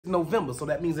November. So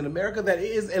that means in America that it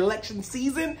is election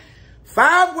season.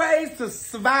 5 ways to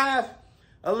survive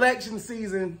election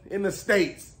season in the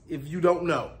States, if you don't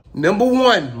know. Number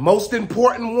 1, most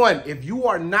important one, if you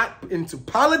are not into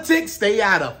politics, stay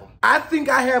out of them. I think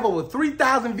I have over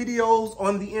 3,000 videos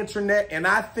on the internet, and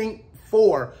I think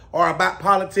 4 are about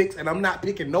politics, and I'm not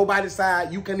picking nobody's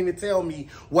side. You can't even tell me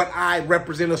what I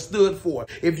represent or stood for.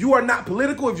 If you are not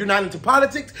political, if you're not into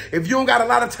politics, if you don't got a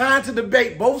lot of time to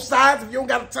debate both sides, if you don't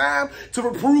got time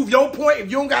to prove your point,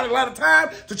 if you don't got a lot of time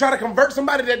to try to convert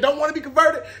somebody that don't want to be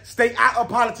converted, stay out of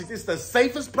politics. It's the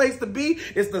safest place to be.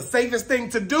 It's the safest thing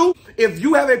to do. If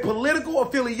you have a political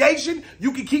affiliation,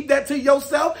 you can keep that to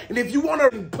yourself. And if you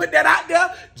want to put that out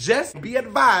there, just be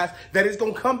advised that it's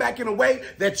going to come back in a way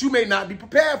that you may not be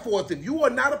prepared for it. If you are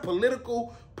not a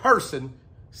political person,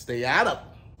 stay out of it.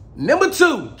 Number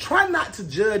 2, try not to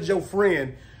judge your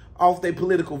friend off their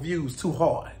political views too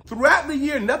hard. Throughout the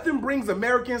year, nothing brings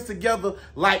Americans together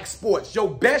like sports. Your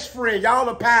best friend, y'all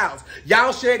are pals.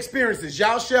 Y'all share experiences.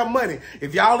 Y'all share money.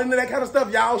 If y'all into that kind of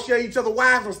stuff, y'all share each other's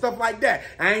wives and stuff like that.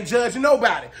 I ain't judging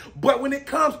nobody. But when it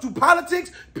comes to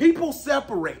politics, people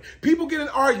separate. People get in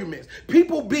arguments.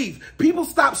 People beef. People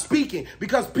stop speaking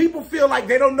because people feel like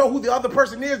they don't know who the other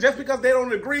person is just because they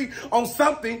don't agree on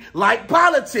something like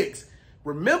politics.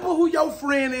 Remember who your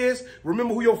friend is.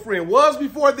 Remember who your friend was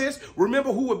before this.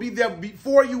 Remember who will be there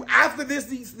before you after this.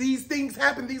 These things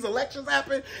happen. These elections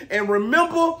happen. And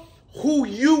remember who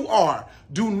you are.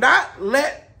 Do not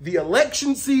let the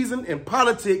election season and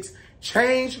politics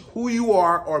change who you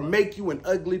are or make you an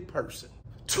ugly person.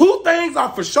 2 things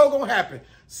are for sure going to happen.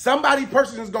 Somebody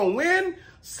person is going to win.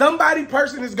 Somebody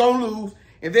person is going to lose.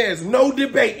 And there is no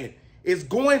debating. It's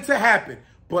going to happen.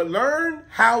 But learn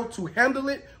how to handle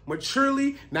it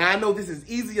maturely. Now, I know this is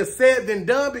easier said than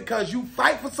done because you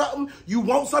fight for something. You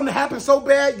want something to happen so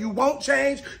bad. You won't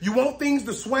change. You want things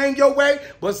to swing your way.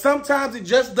 But sometimes it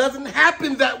just doesn't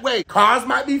happen that way. Cars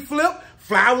might be flipped.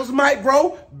 Flowers might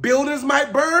grow. Buildings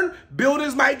might burn.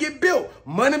 Buildings might get built.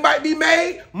 Money might be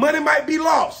made. Money might be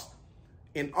lost.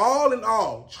 In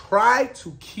all, try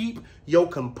to keep your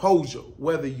composure,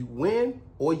 whether you win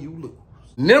or you lose.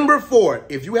 Number 4,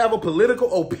 if you have a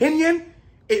political opinion,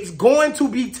 it's going to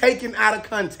be taken out of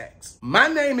context. My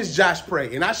name is Josh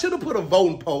Prey, and I should have put a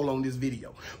voting poll on this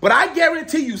video. But I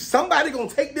guarantee you, somebody going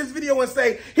to take this video and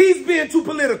say, he's being too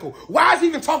political. Why is he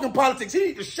even talking politics? He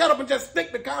need to shut up and just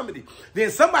stick to comedy. Then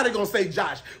somebody going to say,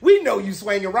 Josh, we know you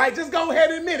swinging right. Just go ahead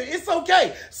and admit it. It's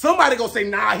okay. Somebody going to say,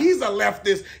 nah, he's a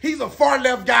leftist. He's a far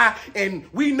left guy, and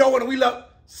we know it and we love.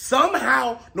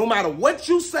 Somehow, no matter what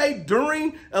you say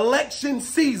during election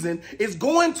season, it's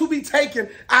going to be taken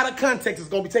out of context. It's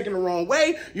going to be taken the wrong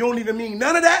way. You don't even mean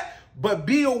none of that. But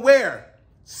be aware,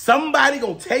 somebody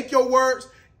going to take your words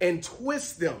and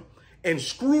twist them and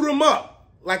screw them up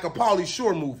like a Pauly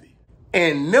Shore movie.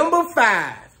 And number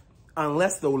 5,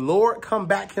 unless the Lord come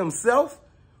back himself,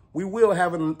 we will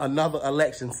have another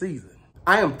election season.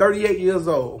 I am 38 years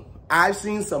old. I've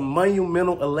seen some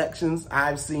monumental elections.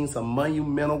 I've seen some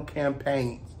monumental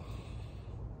campaigns.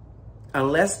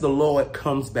 Unless the Lord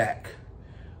comes back,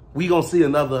 we're going to see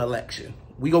another election.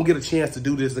 We're going to get a chance to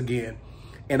do this again.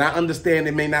 And I understand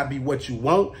it may not be what you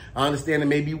want. I understand it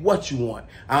may be what you want.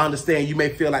 I understand you may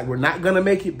feel like we're not going to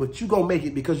make it, but you're going to make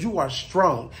it because you are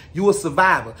strong. You're a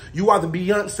survivor. You are the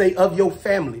Beyonce of your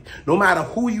family. No matter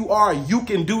who you are, you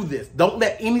can do this. Don't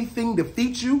let anything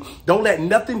defeat you. Don't let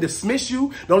nothing dismiss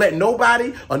you. Don't let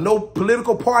nobody or no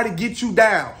political party get you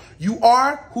down. You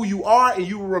are who you are, and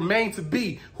you will remain to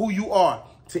be who you are.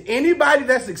 To anybody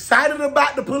that's excited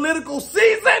about the political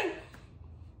season,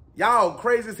 y'all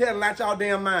crazy as hell, not y'all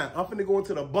damn mind. I'm finna go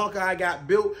into the bunker I got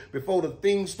built before the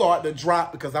things start to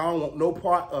drop because I don't want no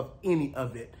part of any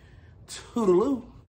of it. Toodaloo.